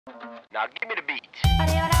Now give me the beat.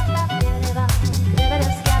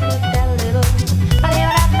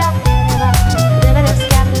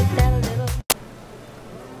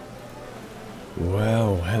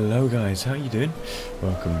 Well, hello guys, how you doing?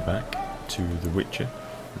 Welcome back to The Witcher.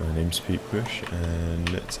 My name's POYTEBUSH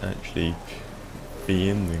and let's actually be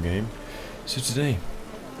in the game. So today,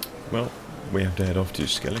 well, we have to head off to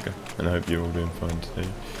Skellige, and I hope you're all doing fine today.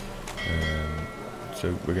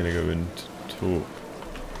 So we're going to go and talk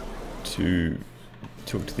to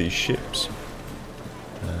these ships,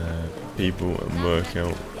 people, and work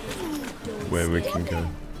out where we can go,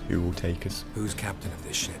 who will take us. Who's captain of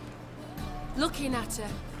this ship? Looking at her.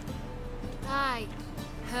 I,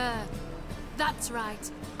 her. That's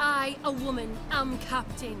right. I, a woman, am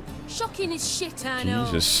captain. Shocking as shit, I know.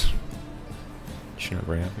 Jesus. She's not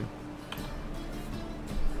very happy.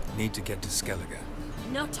 Need to get to Skellige.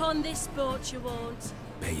 Not on this boat, you won't.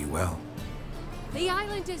 Pay you well. The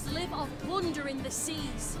islanders live off plunder in the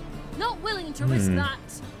seas. Not willing to risk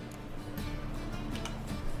that.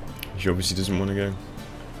 She obviously doesn't want to go.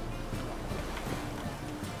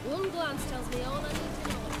 One glance tells me all I need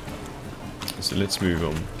to know. So let's move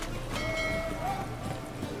on.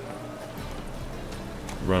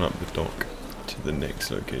 Run up the dock to the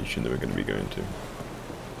next location that we're going to be going to.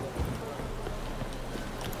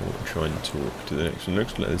 We'll try and talk to the next one.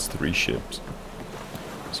 Looks like there's 3 ships,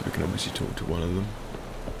 so we can obviously talk to one of them.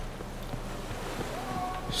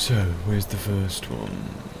 So, where's the first one?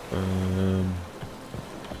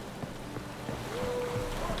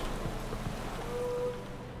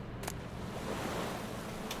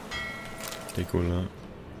 Take all that.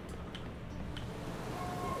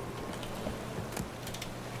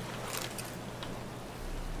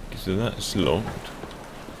 So that's locked.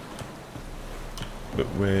 But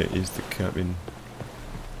where is the cabin?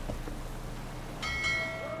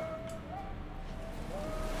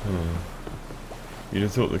 You'd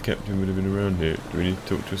have thought the captain would have been around here. Do we need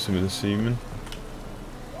to talk to some of the seamen?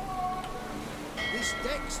 This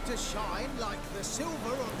deck's to shine like the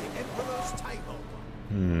silver on the Emperor's table.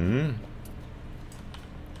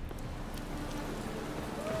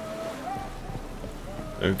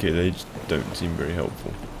 Okay, they just don't seem very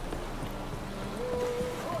helpful.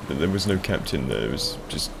 But there was no captain there. It was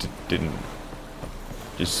just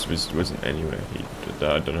wasn't anywhere.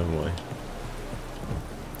 I don't know why.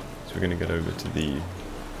 So we're gonna get over to the.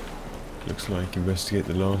 Looks like investigate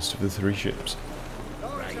the last of the 3 ships.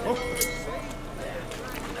 Oh,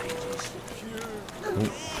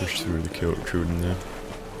 push through the children there.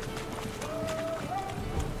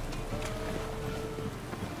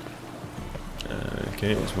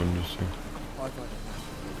 Okay, it's one just.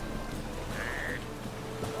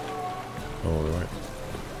 Oh, all right.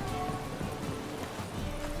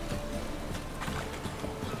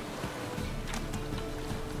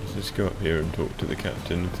 Let's just go up here and talk to the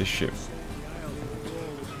captain of this ship.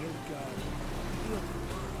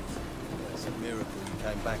 It's a miracle you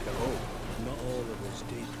came back at all. Not all of us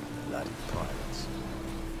did. Bloody pirates.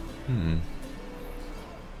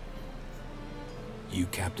 You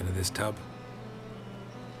captain of this tub?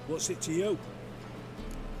 What's it to you?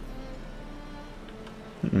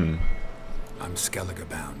 I'm Skellige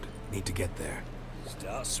bound. Need to get there.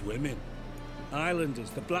 Start swimming. Islanders,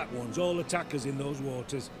 the black ones, all attackers in those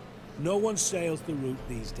waters. No one sails the route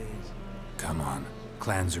these days. Come on.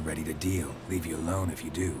 Clans are ready to deal. Leave you alone if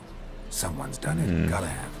you do. Someone's done it. Gotta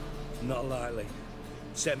have. Not likely.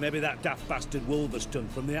 Except maybe that daft bastard Wolverstone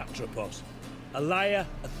from the Atropos. A liar,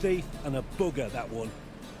 a thief, and a bugger, that one.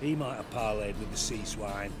 He might have parlayed with the sea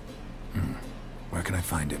swine. Where can I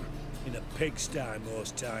find him? In a pigsty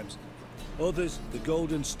most times. Others, the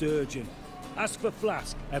Golden Sturgeon. Ask for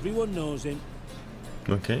Flask. Everyone knows him.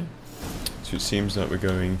 Okay. So it seems like we're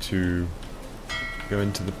going to go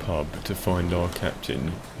into the pub to find our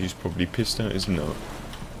captain. He's probably pissed out his nut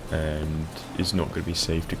and is not going to be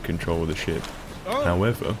safe to control the ship.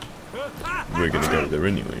 However, we're going to go there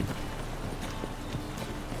anyway.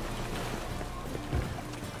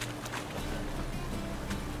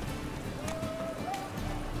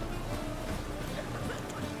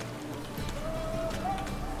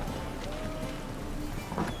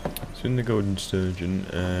 So in the Golden Sturgeon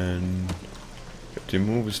and Captain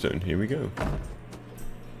Wolverstone, here we go.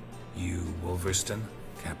 You Wolverstone,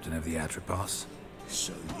 captain of the Atropos?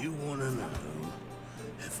 So you want to know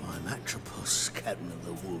if I'm Atropos, captain of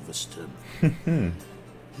the Wolverstone?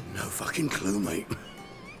 No fucking clue, mate.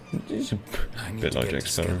 It's a I need bit to like get Jack to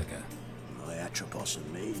Sparrow. Skellige. My Atropos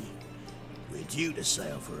and me, we're due to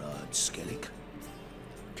sail for our Skellige,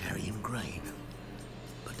 carrying grain.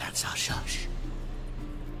 But that's hush hush.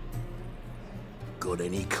 Got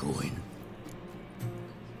any coin?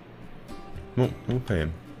 Well, we'll pay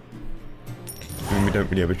him. I mean, we don't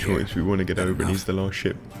really have a choice. We want to get over, and he's the last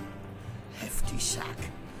ship. Hefty sack,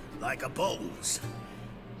 like a bull's.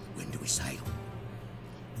 When do we sail?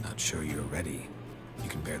 Not sure you're ready. You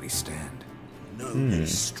can barely stand. Know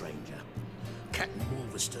this, stranger. Captain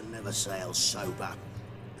Wolverston never sails sober.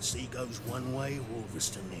 The sea goes one way,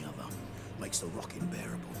 Wolverston the other. Makes the rocking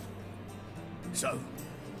bearable. So,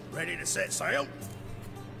 ready to set sail?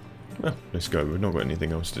 Well, let's go. We've not got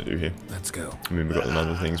anything else to do here. Let's go. I mean, we've got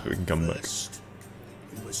other things, but we can come back. First,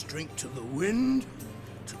 we must drink to the wind,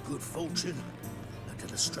 to good fortune, and to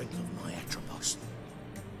the strength of my Atropos.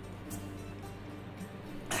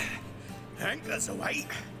 Anchors away.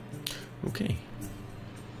 Okay.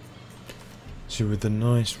 So with the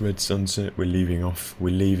nice red sunset, we're leaving off.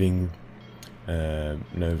 We're leaving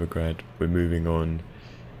Novigrad. We're moving on,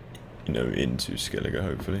 you know, into Skellige,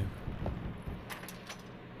 hopefully.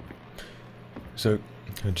 So,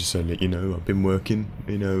 I'll just let you know, I've been working,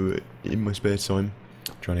 you know, in my spare time,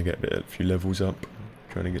 trying to get a few levels up,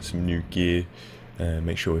 trying to get some new gear,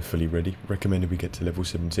 make sure we're fully ready. Recommended we get to level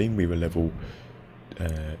 17. We were level,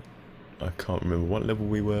 I can't remember what level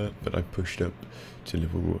we were, but I pushed up to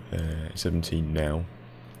level 17 now.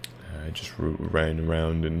 Just ran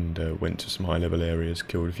around and went to some high level areas,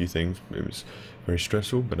 killed a few things. It was very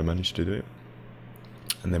stressful, but I managed to do it.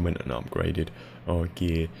 And then went and upgraded our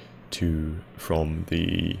gear from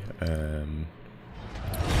the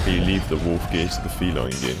we leave the wolf gear to the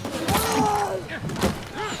feline gear.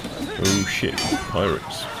 Oh shit,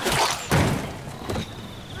 pirates.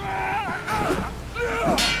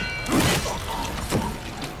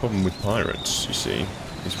 The problem with pirates, you see,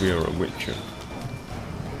 is we are a witcher.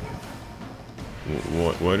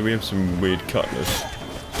 Why do we have some weird cutlass?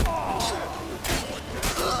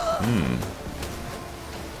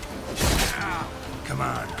 Come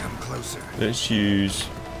on, come closer. Let's use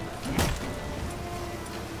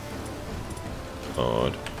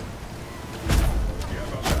hard.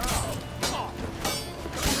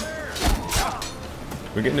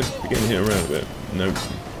 We're getting hit around a bit. Nope.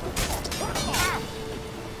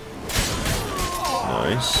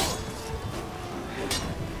 Nice.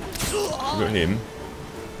 We got him.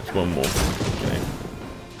 There's one more. Okay.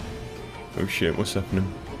 Oh shit! What's happening?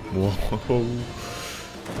 Whoa!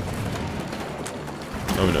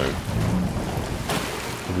 Oh no.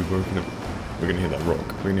 Have we broken up? We're gonna hit that rock.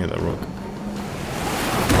 We're gonna hit that rock.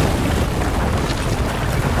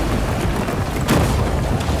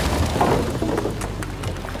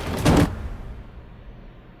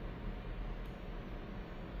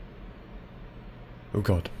 Oh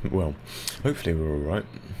god. Well, hopefully we're alright.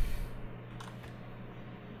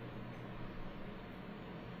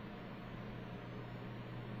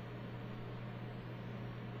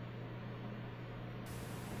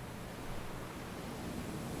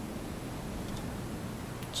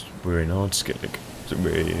 We're in Skellige. So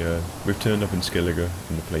we've turned up in Skellige,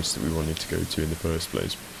 in the place that we wanted to go to in the first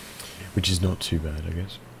place, which is not too bad, I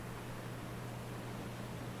guess.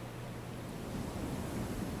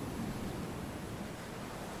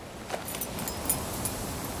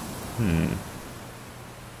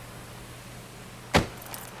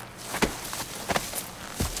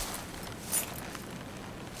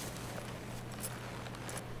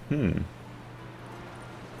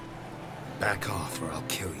 Back off or I'll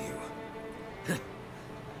kill you.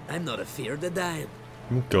 I'm not afeard of dying.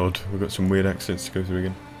 Oh god, we've got some weird accents to go through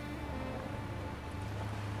again.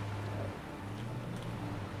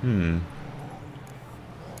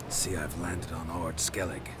 See, I've landed on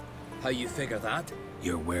Skellige. How you figure that?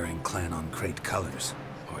 You're wearing Clan on Crate colors.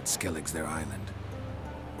 Skellige's their island.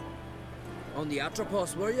 On the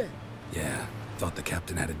Atropos, were you? Yeah, thought the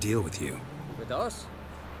captain had a deal with you. With us?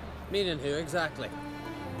 Meaning who exactly?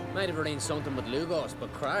 Might have arranged something with Lugos,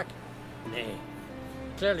 but crack? Nay.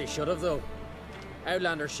 Clearly should have, though.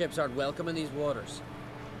 Outlander ships aren't welcome in these waters.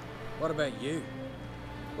 What about you?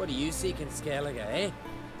 What do you seek in Skellige, eh?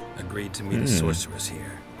 Agreed to meet a sorceress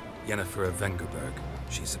here. Yennefer of Vengerberg.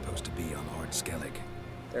 She's supposed to be on Skellige.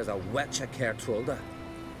 There's a witch at Kertrulda.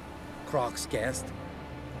 Croc's guest.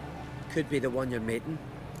 Could be the one you're meeting.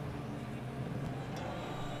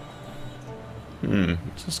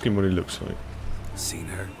 Let's ask him what he looks like. Seen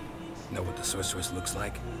her? Know what the sorceress looks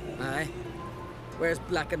like? Aye. Wears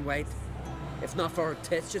black and white. If not for her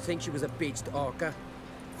tits, you'd think she was a beached orca.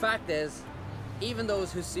 Fact is, even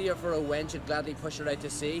those who see her for a wench would gladly push her out to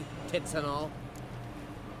sea, tits and all.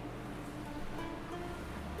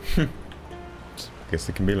 Guess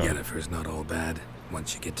it can be like Yennefer's not all bad,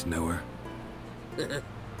 once you get to know her.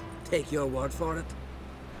 Take your word for it.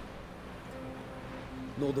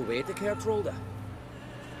 Know the way to Kertrulda?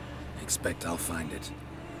 Expect I'll find it.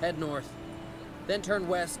 Head north. Then turn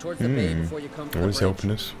west towards the bay before you come to the Always bridge.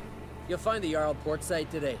 helping us. You'll find the Jarl port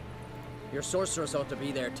site today. Your sorceress ought to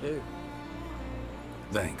be there too.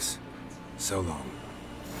 Thanks. So long.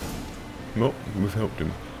 Well, we've helped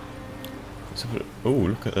him. Let's have a look. Oh,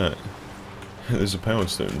 look at that. There's a power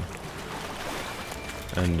stone.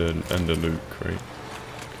 And a loot crate.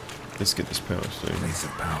 Let's get this power stone. Place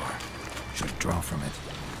of power. Should draw from it.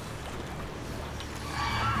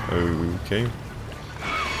 Okay.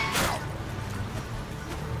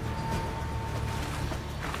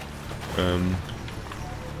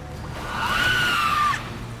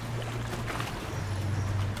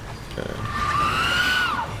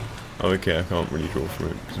 Oh, okay, I can't really draw from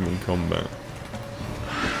it because I'm in combat.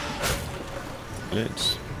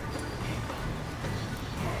 Let's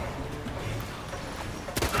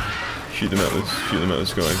shoot them out of the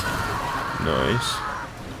sky.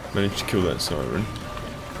 Nice. Managed to kill that siren.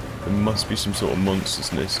 There must be some sort of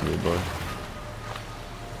monster's nest nearby.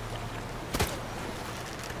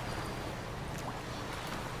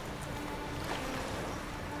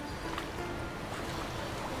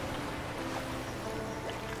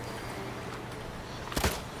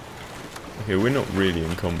 Okay, we're not really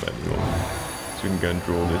in combat anymore, so we can go and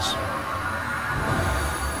draw this.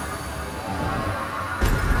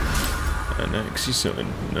 An Axie sign,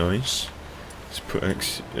 nice. Let's put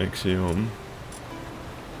Axie on.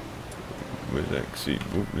 Where's Axie?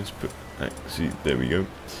 Oh, let's put Axie, there we go.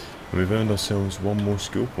 And we've earned ourselves one more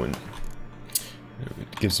skill point.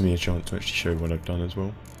 It gives me a chance to actually show what I've done as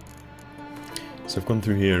well. So I've gone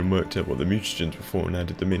through here and worked out what the mutagens were for and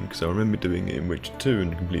added them in, because I remember doing it in Witcher 2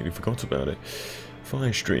 and completely forgot about it.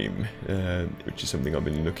 Fire stream, which is something I've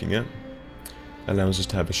been looking at, allows us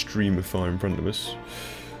to have a stream of fire in front of us.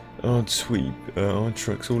 Hard sweep, hard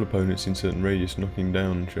tracks all opponents in certain radius, knocking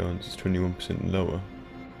down chance is 21% lower.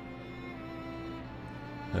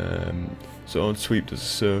 So hard sweep does a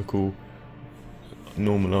circle,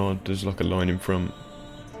 normal hard does like a line in front.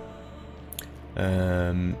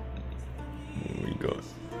 We got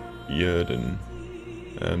Yerden,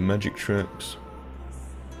 magic traps,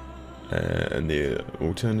 and the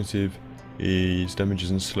alternative is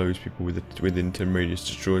damages and slows people within 10 radius,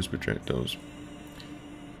 destroys projectiles.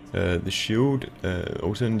 The shield,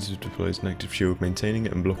 alternative deploys an active shield, maintaining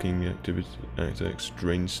it and blocking the active attacks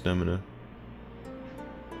drains stamina.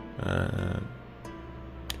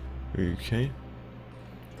 Okay.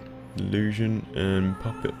 Illusion and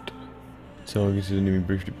puppet. Targets an enemy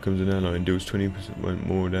briefly becomes an ally and deals 20%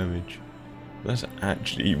 more damage. That's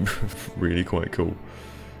actually really quite cool,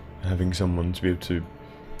 having someone to be able to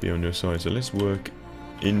be on your side. So let's work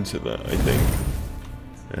into that, I think.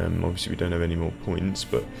 Obviously we don't have any more points,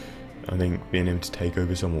 but I think being able to take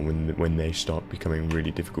over someone when they start becoming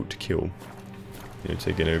really difficult to kill, you know,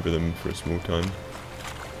 taking over them for a small time.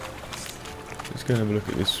 Let's go and have a look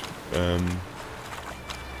at this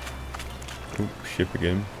ship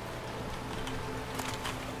again.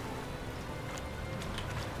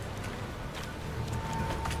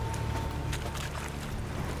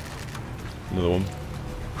 Another one.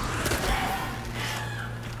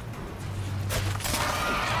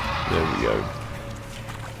 There we go.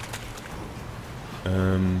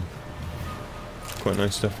 Quite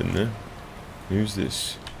nice stuff in there. Who's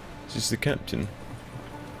this? Is this the captain?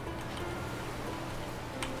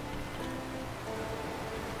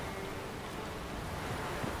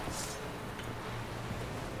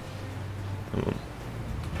 Come on.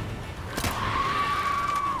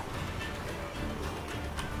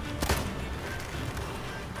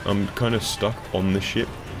 I'm kind of stuck on the ship.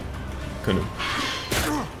 Kind of.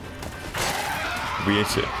 We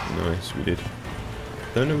hit it. Nice, we did.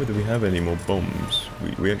 Don't know whether we have any more bombs.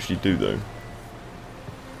 We actually do though.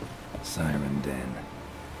 Siren Den.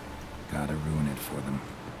 Gotta ruin it for them.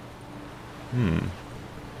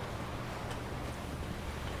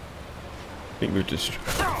 I think we've just...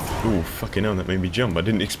 Oh, fucking hell, that made me jump. I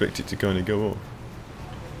didn't expect it to kind of go off.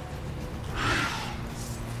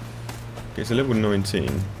 Okay, it's a level 19.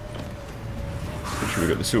 Make sure we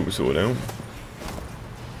got the silver sword out.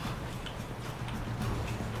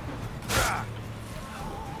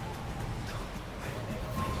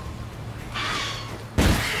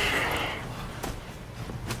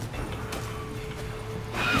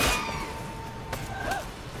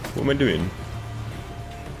 What am I doing?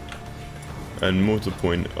 And more to the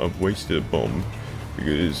point, I've wasted a bomb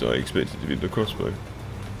because I expected to be the crossbow.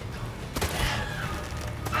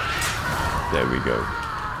 There we go.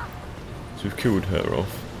 So we've killed her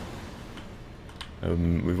off.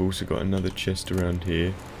 We've also got another chest around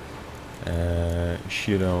here.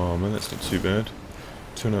 Shield armor, that's not too bad.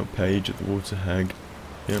 Turn out page at the water hag.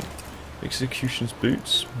 Yep. Executioner's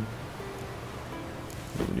boots.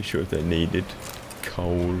 Not really sure if they're needed.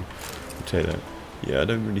 Coal, I'll tell you that. Yeah, I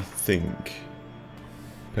don't really think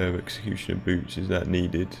a pair of executioner boots is that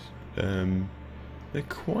needed. They're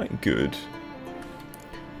quite good.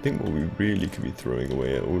 I think what we really could be throwing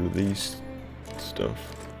away at all of these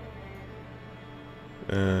stuff.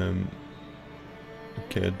 Okay,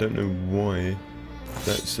 I don't know why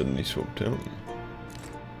that suddenly swapped out.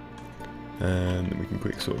 And we can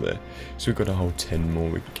quick sort there. So we've got a whole 10 more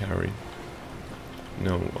we can carry.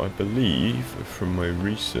 Now, I believe from my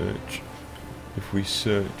research, if we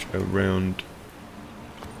search around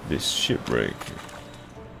this shipwreck,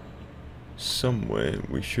 somewhere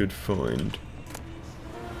we should find...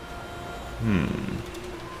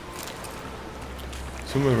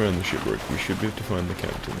 Somewhere around the shipwreck we should be able to find the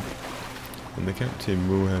captain. And the captain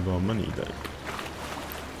will have our money back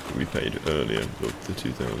that we paid earlier of the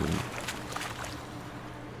 2,000.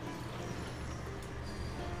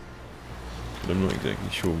 But I'm not exactly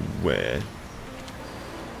sure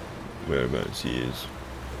whereabouts he is.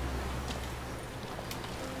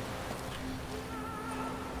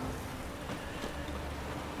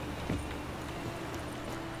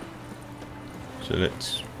 So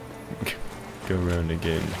let's go around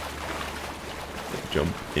again,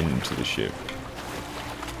 jump into the ship,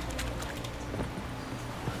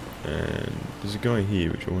 and there's a guy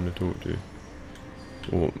here which I want to talk to,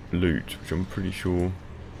 or loot, which I'm pretty sure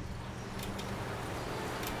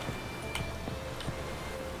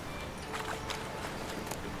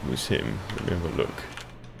was him. Let me have a look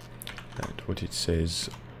at what it says.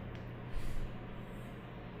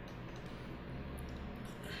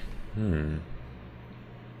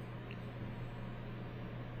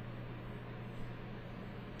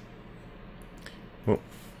 Well,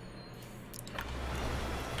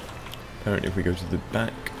 apparently if we go to the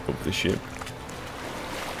back of the ship,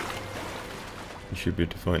 we should be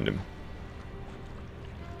able to find him.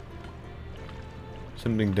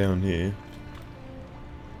 Something down here.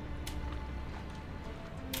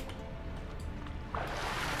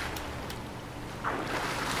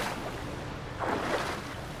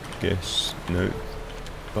 Guess no.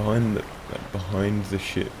 Behind the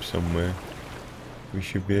ship somewhere, we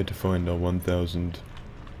should be able to find our 1,000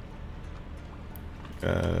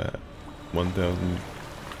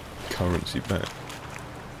 currency back.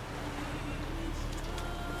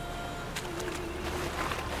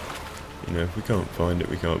 You know, if we can't find it,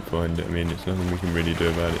 we can't find it. I mean, it's nothing we can really do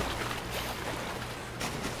about it.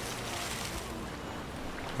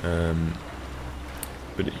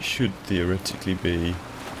 But it should theoretically be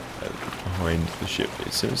behind the ship,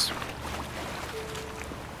 it says.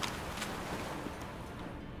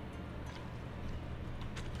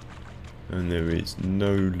 And there is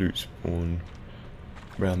no loot spawn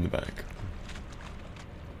round the back.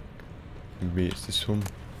 Maybe it's this one.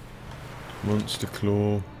 Monster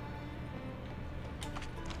claw.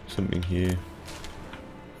 Something here.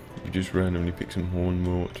 You just randomly pick some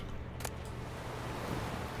hornwort.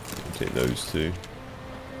 I'll take those two.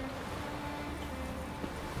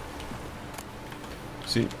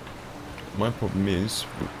 See, my problem is,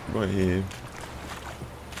 right here,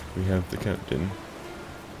 we have the captain.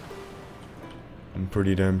 I'm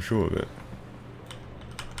pretty damn sure of it.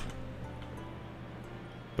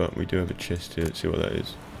 But we do have a chest here, let's see what that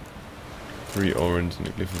is. 3 orange and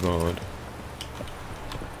a glyph of ard.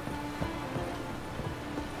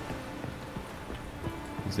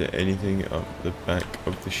 Is there anything up the back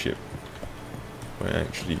of the ship? If I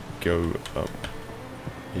actually go up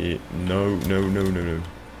here. No.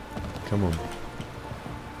 Come on.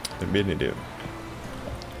 Don't be an idiot.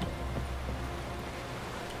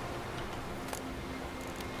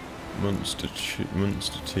 Monster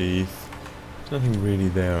teeth. There's nothing really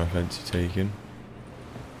there I fancy taking.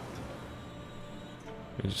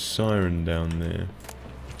 There's a siren down there.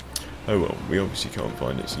 Oh well, we obviously can't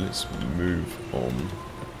find it, so let's move on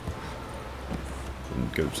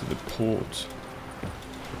and go to the port.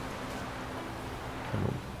 Come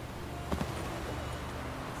on.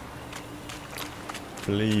 I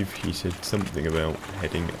believe he said something about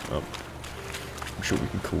heading up. I'm sure we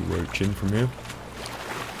can call Roach in from here.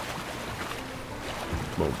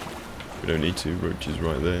 Well, we don't need to, Roach is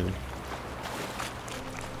right there.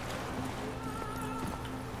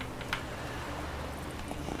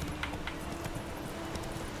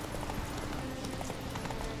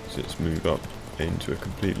 So let's move up into a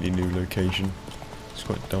completely new location. It's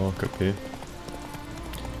quite dark up here.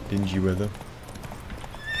 Dingy weather.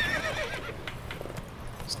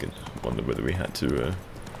 Just gonna wonder whether we had to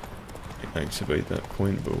activate that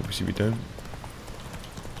point, but obviously we don't.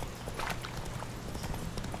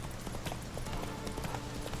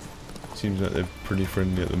 Seems like they're pretty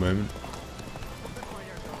friendly at the moment.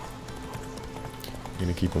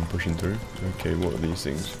 Gonna keep on pushing through. Okay, what are these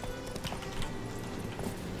things?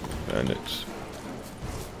 Bandits.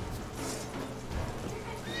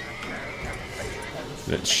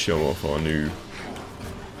 Let's show off our new...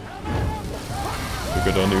 We've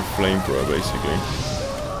got our new flamethrower basically.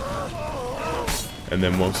 And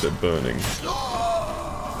then whilst they're burning,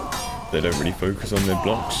 they don't really focus on their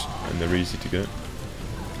blocks and they're easy to get.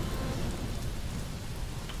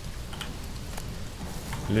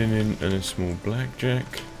 Linen and a small blackjack.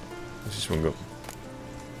 What's this one got?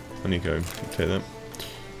 Honeycomb, take that.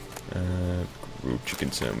 Grilled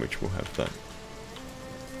chicken sandwich, we'll have that.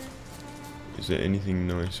 Is there anything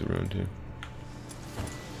nice around here?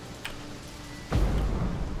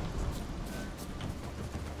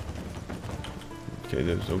 Okay,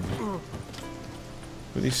 there's obviously...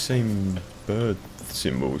 With these same bird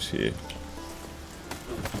symbols here.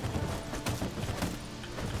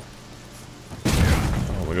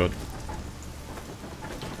 Oh my god.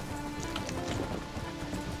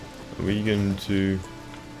 Are we going to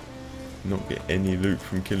not get any loot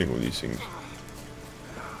from killing all these things?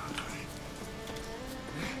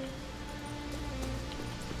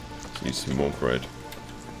 Let's eat some more bread.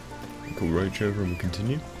 Cool roach over and we'll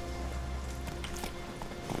continue.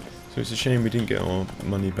 So it's a shame we didn't get our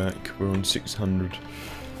money back. We're on 600,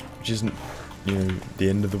 which isn't, you know, the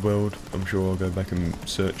end of the world. I'm sure I'll go back and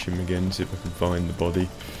search him again, see if I can find the body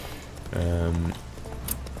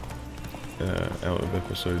out of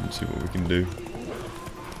episode and see what we can do.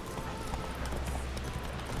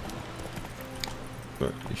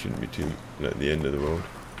 But it shouldn't be too like the end of the world.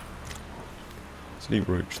 Let's leave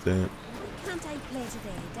roach there. Can't I play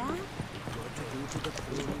today, Dad?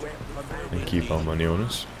 And keep our money on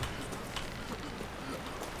us.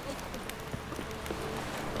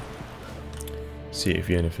 See if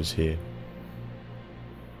Yennefer's here.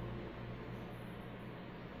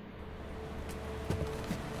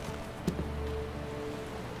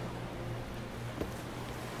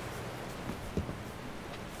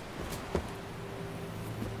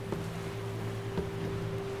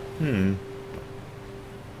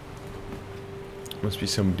 Must be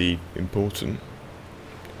somebody important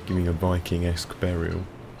giving a Viking-esque burial.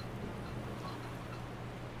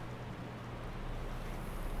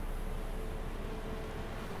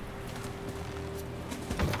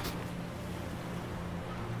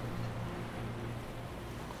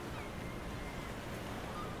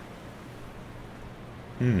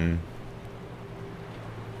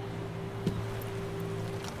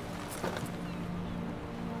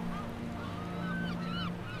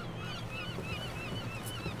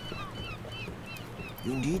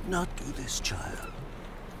 You need not do this, child.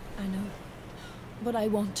 I know, but I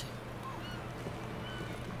want to.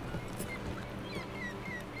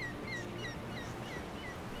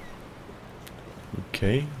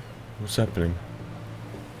 Okay, what's happening?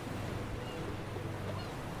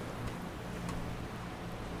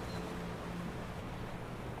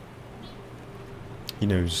 He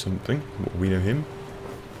knows something. What, we know him?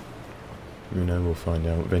 You know, we'll find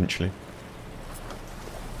out eventually.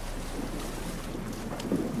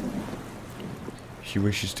 She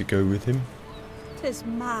wishes to go with him. 'Tis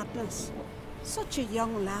madness. Such a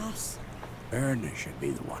young lass. Erna should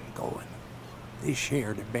be the one going. They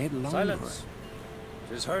shared a bed longer. Silence.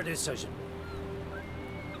 'Tis her decision.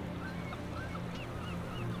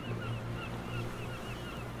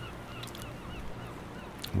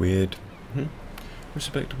 Weird.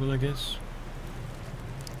 Respectable, I guess.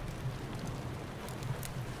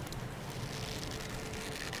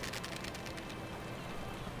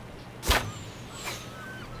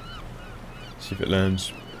 See if it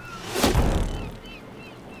lands.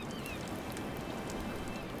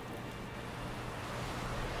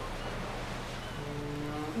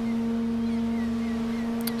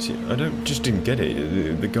 See, I didn't get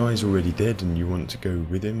it. The guy's already dead and you want to go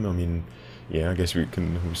with him? I mean, yeah, I guess we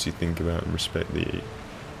can obviously think about and respect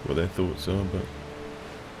what their thoughts are, but...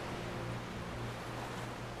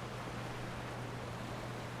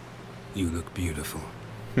 You look beautiful.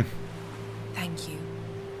 Thank you.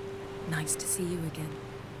 Nice to see you again.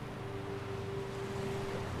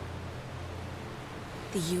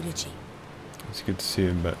 The eulogy. It's good to see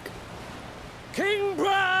him back. King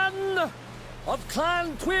Bran of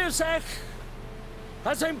Clan Tuirsech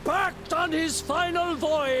has embarked on his final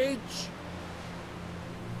voyage.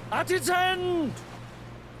 At its end,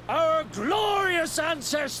 our glorious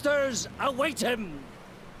ancestors await him.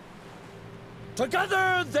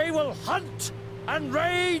 Together they will hunt and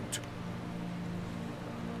raid.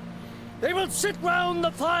 They will sit round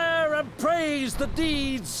the fire and praise the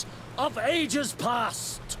deeds of ages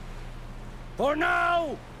past. For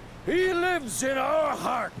now, he lives in our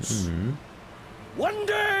hearts. One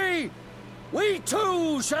day, we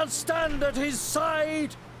too shall stand at his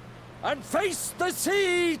side and face the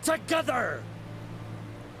sea together.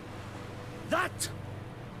 That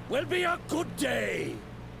will be a good day.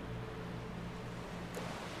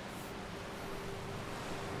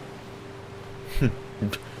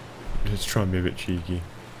 Let's try and be a bit cheeky.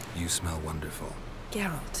 You smell wonderful.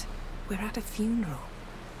 Geralt, we're at a funeral.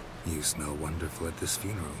 You smell wonderful at this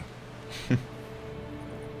funeral.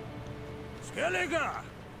 Skellige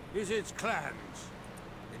is its clans.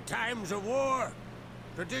 In times of war,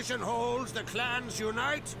 tradition holds the clans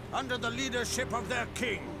unite under the leadership of their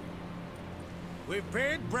king. We've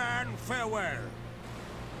bid Bran farewell.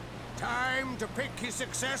 Time to pick his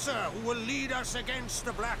successor who will lead us against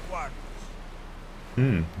the Black Ones.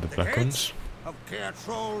 The Black Ones? Of Caer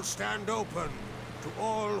Troll stand open to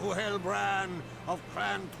all who held Bran of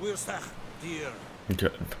Clan Twistach dear. Okay.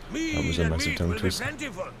 That was a massive tongue twist.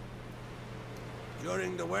 Plentiful.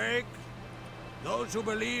 During the wake, those who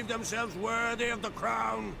believe themselves worthy of the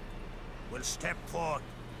crown will step forth.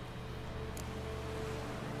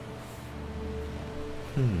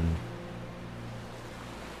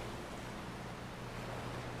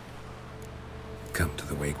 Come to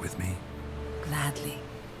the wake with me. Gladly.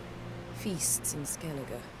 Feasts in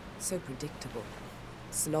Skellige, so predictable.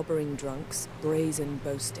 Slobbering drunks, brazen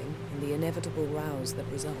boasting, and the inevitable rows that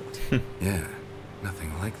result. Yeah,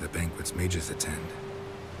 nothing like the banquets mages attend.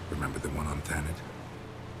 Remember the one on Thanet?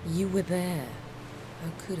 You were there.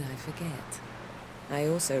 How could I forget? I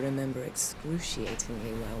also remember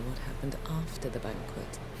excruciatingly well what happened after the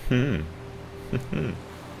banquet.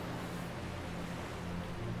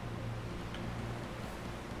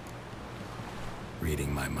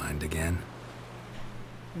 Reading my mind again?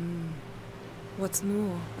 What's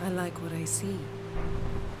more, I like what I see.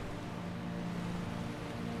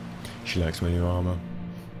 She likes my new armor.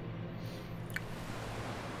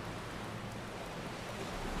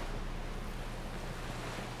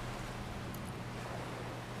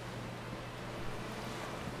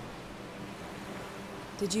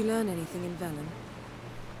 Did you learn anything in Velen?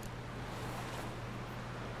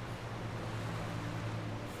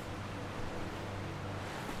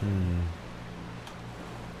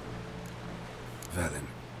 Velen.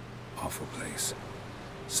 Awful place.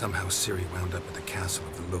 Somehow Ciri wound up at the castle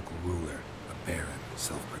of the local ruler, a baron,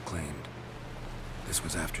 self-proclaimed. This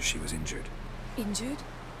was after she was injured. Injured?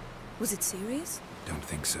 Was it serious? Don't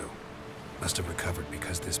think so. Must have recovered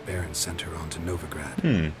because this baron sent her on to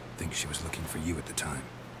Novigrad. Think she was looking for you at the time.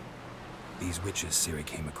 These witches Ciri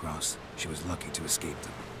came across, she was lucky to escape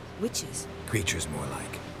them. Witches? Creatures more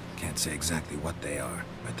like. Can't say exactly what they are,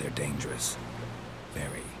 but they're dangerous.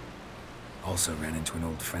 Very. Also ran into an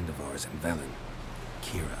old friend of ours in Velen,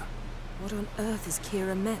 Kira. What on earth is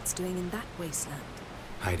Kira Metz doing in that wasteland?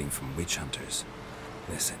 Hiding from witch hunters.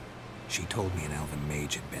 Listen, she told me an elven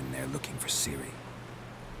mage had been there looking for Ciri.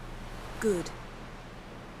 Good.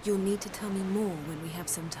 You'll need to tell me more when we have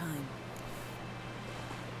some time.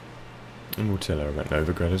 And we'll tell her about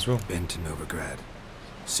Novigrad as well. Been to Novigrad.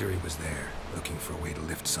 Ciri was there, looking for a way to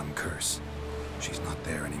lift some curse. She's not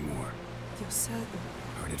there anymore. You're certain?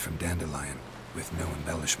 Heard it from Dandelion, with no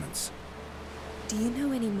embellishments. Do you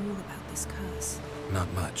know any more about this curse?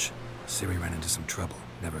 Not much. Ciri ran into some trouble,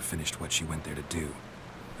 never finished what she went there to do.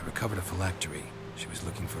 I recovered a phylactery. She was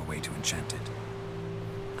looking for a way to enchant it.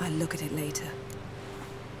 I'll look at it later.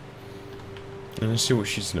 And let's see what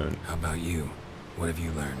she's learned. How about you? What have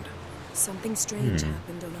you learned? Something strange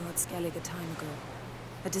happened on Ard Skellige a time ago.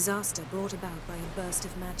 A disaster brought about by a burst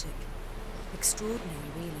of magic.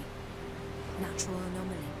 Extraordinary, really. Natural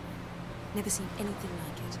anomaly. Never seen anything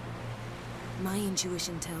like it. My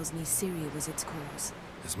intuition tells me Ciri was its cause.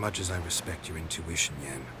 As much as I respect your intuition,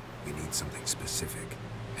 Yen, we need something specific.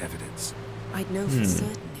 Evidence. I'd know for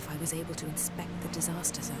certain if I was able to inspect the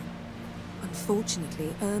disaster zone.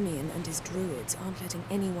 Unfortunately, Ermion and his druids aren't letting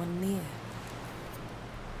anyone near.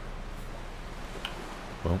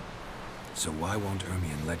 Well. So why won't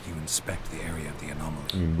Ermion let you inspect the area of the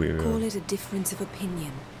anomaly? I mean, Call it a difference of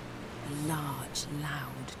opinion. A large,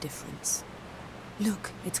 loud difference.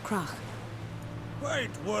 Look, it's Krach.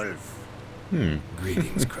 White Wolf.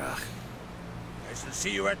 Greetings, Krach. I shall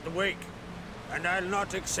see you at the wake, and I'll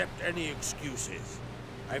not accept any excuses.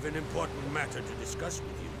 I've an important matter to discuss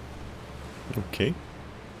with you. Okay.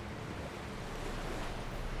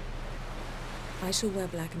 I shall wear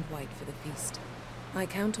black and white for the feast. I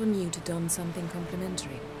count on you to don something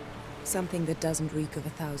complimentary. Something that doesn't reek of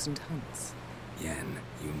 1,000 hunts. Yen,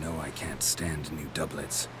 you know I can't stand new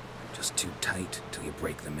doublets. Just too tight till you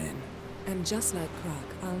break them in. And just like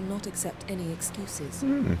Krach, I'll not accept any excuses.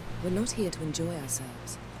 We're not here to enjoy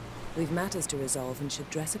ourselves. We've matters to resolve and should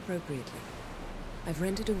dress appropriately. I've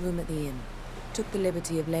rented a room at the inn. Took the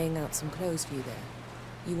liberty of laying out some clothes for you there.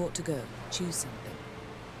 You ought to go. Choose something.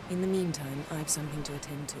 In the meantime, I've something to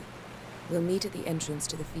attend to. We'll meet at the entrance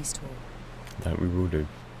to the feast hall. That we will do.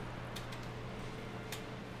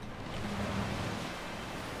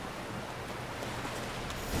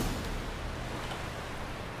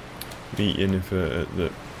 Meet Yennefer at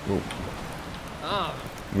the... Well,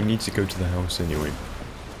 we need to go to the house anyway.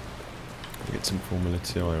 Get some formal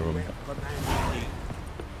attire on.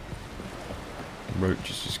 Roach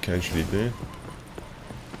is just casually there.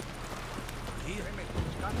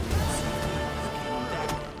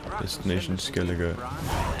 Destination Skellige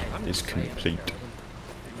is complete.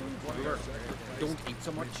 Don't eat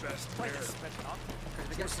so much.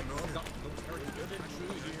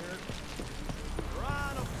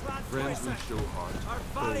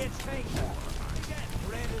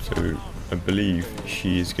 So I believe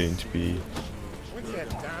she is going to be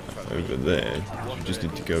over there. You just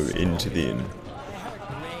need to go into the inn.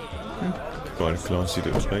 Quite a classy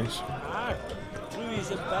little place.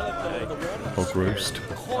 Hog roast.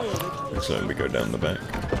 Looks like we go down the back.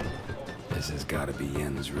 This has got to be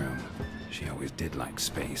Yen's room. She always did like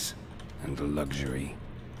space and luxury.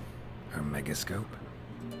 Her megascope?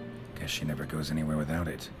 Guess she never goes anywhere without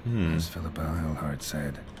it. As Philippa Eilhart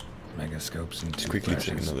said, megascopes and Just quickly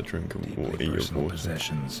take another drink of water, eat your water.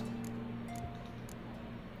 Possessions.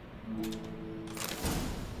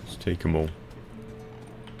 Let's take them all.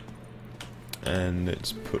 And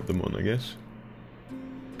let's put them on, I guess.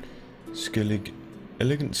 Skellige,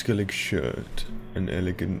 elegant Skellige shirt and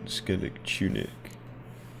elegant Skellige tunic.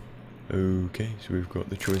 Okay, so we've got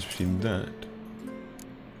the choice between that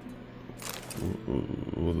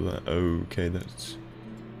or that. Okay, it's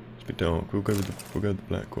a bit dark. We'll go with the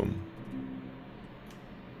black one.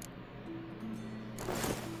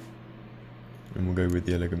 And we'll go with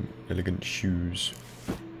the elegant shoes.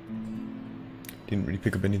 Didn't really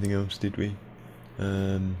pick up anything else, did we?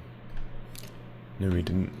 No, we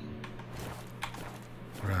didn't.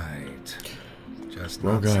 Right. Just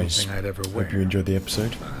well, not guys, something I'd ever wear. hope you enjoyed the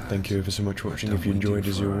episode. Thank you ever so much for watching. If you enjoyed,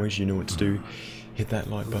 as always, you know what to do. Hit that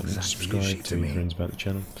like button, subscribe, tell your friends about the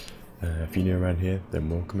channel. If you're new around here, then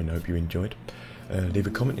welcome and hope you enjoyed. Leave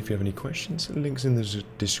a comment if you have any questions. Links in the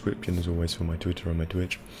description, as always, for my Twitter and my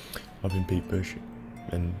Twitch. I've been POYTEBUSH,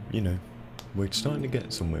 and you know, we're starting to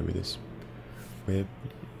get somewhere with this. We've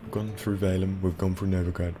gone through Valem, we've gone through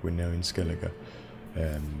Novigrad, we're now in Skellige.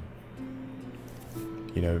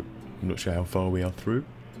 You know, I'm not sure how far we are through,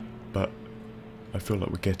 but I feel like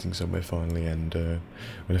we're getting somewhere finally, and we'll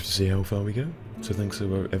have to see how far we go. So thanks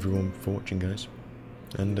to everyone for watching, guys,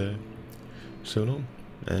 and so long,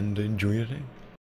 and enjoy your day.